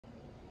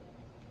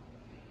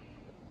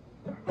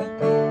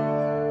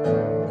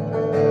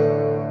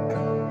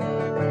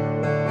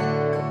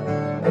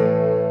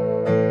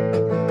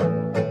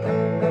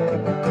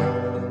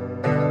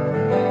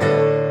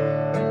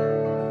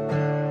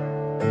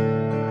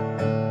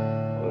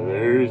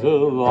There's a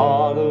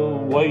lot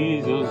of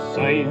ways of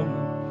saying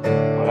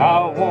what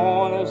I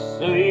want to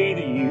say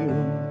to you.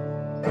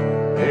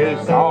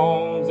 There's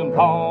songs and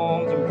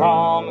poems and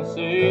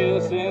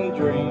promises and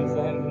dreams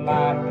that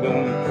might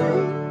come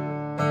true.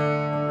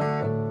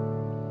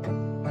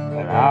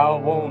 And I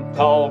won't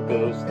talk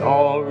of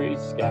starry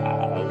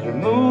skies or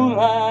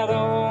moonlight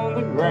on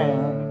the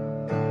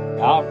ground.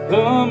 I'll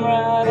come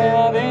right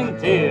out and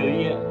tell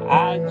you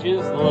I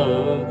just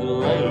love to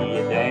lay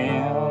you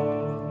down.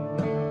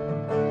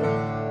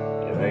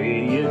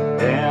 Lay you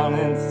down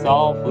and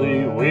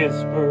softly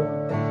whisper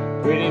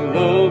pretty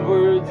love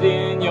words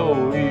in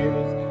your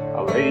ears.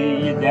 I'll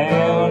lay you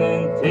down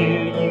and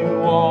tell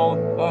you all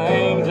the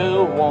things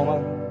a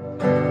woman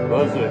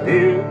loves to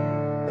hear.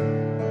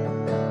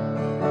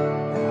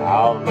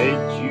 I'll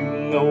let you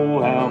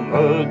know how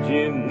much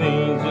it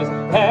means just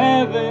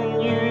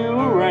having you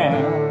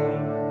around.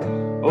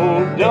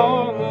 Oh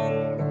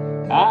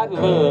darling, I'd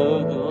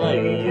love to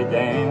lay you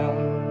down.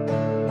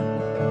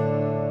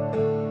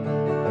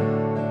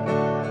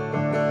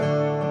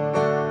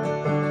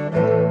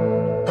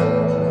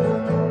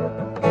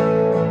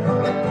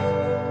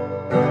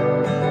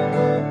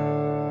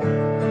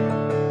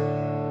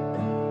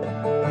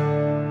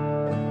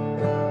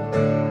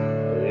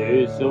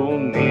 There's so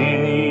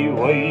many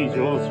ways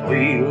your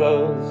sweet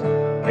love's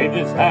made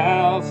this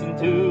house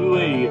into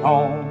a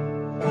home.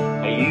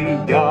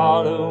 You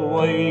got a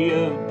way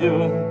of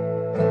doing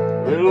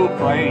little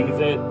things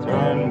that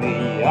turn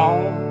me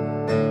on,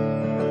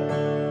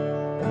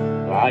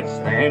 like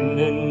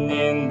standing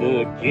in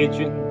the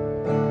kitchen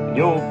in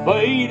your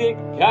faded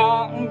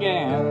cotton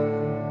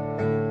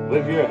gown,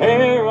 with your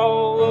hair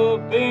all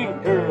up in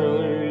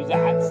curlers.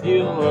 I'd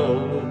still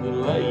love to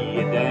lay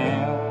you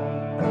down.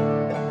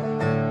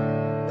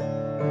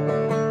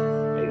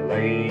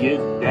 Lay you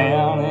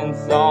down and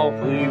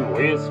softly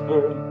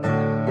whisper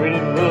pretty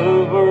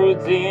love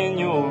words in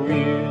your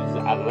ears.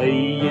 I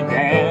lay you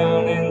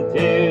down and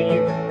tell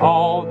you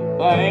all the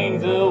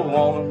things a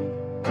woman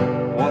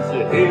wants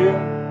to hear.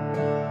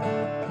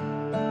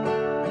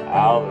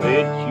 I'll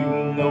let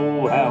you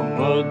know how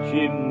much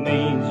it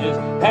means just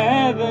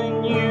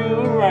having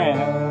you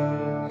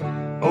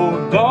around.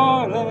 Oh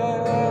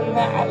darling,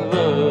 I'd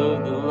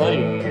love to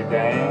lay you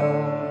down.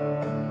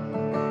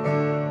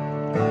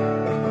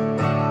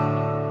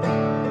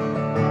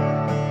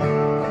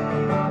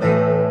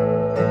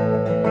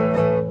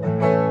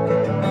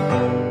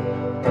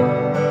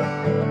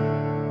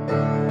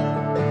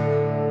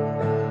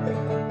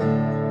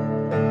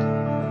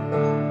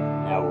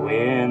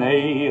 When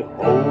a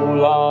whole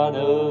lot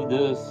of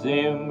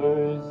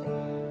Decembers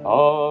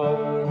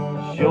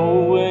are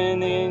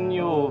showing in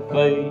your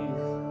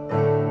face,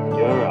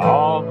 your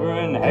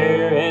auburn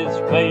hair has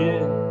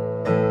faded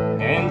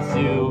and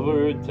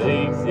silver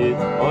takes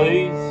its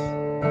place.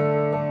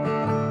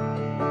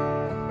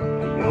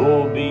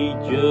 You'll be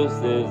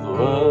just as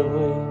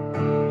lovely,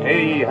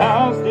 hey,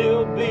 I'll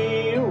still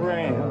be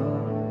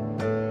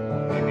around.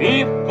 And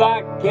if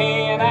I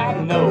can, I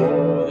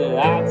know that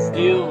I'd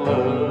still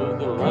love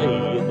to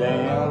lay you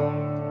down.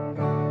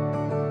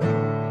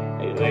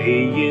 Hey,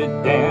 lay you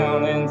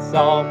down and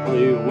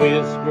softly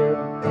whisper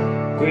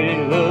pretty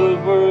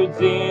love words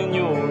in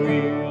your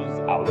ears.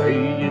 I'll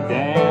lay you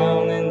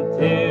down and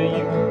tell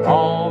you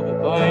all the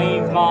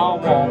things my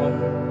woman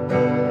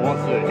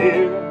wants to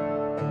hear.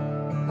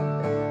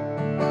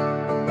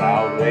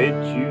 I'll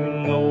let you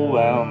know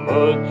how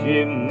much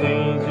it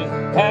means just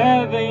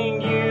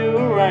having you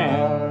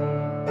around.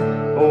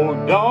 Oh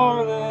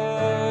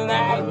darling,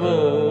 I'd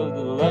love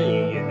to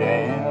lay you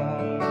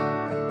down.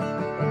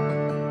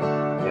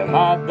 Yeah,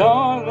 my darling.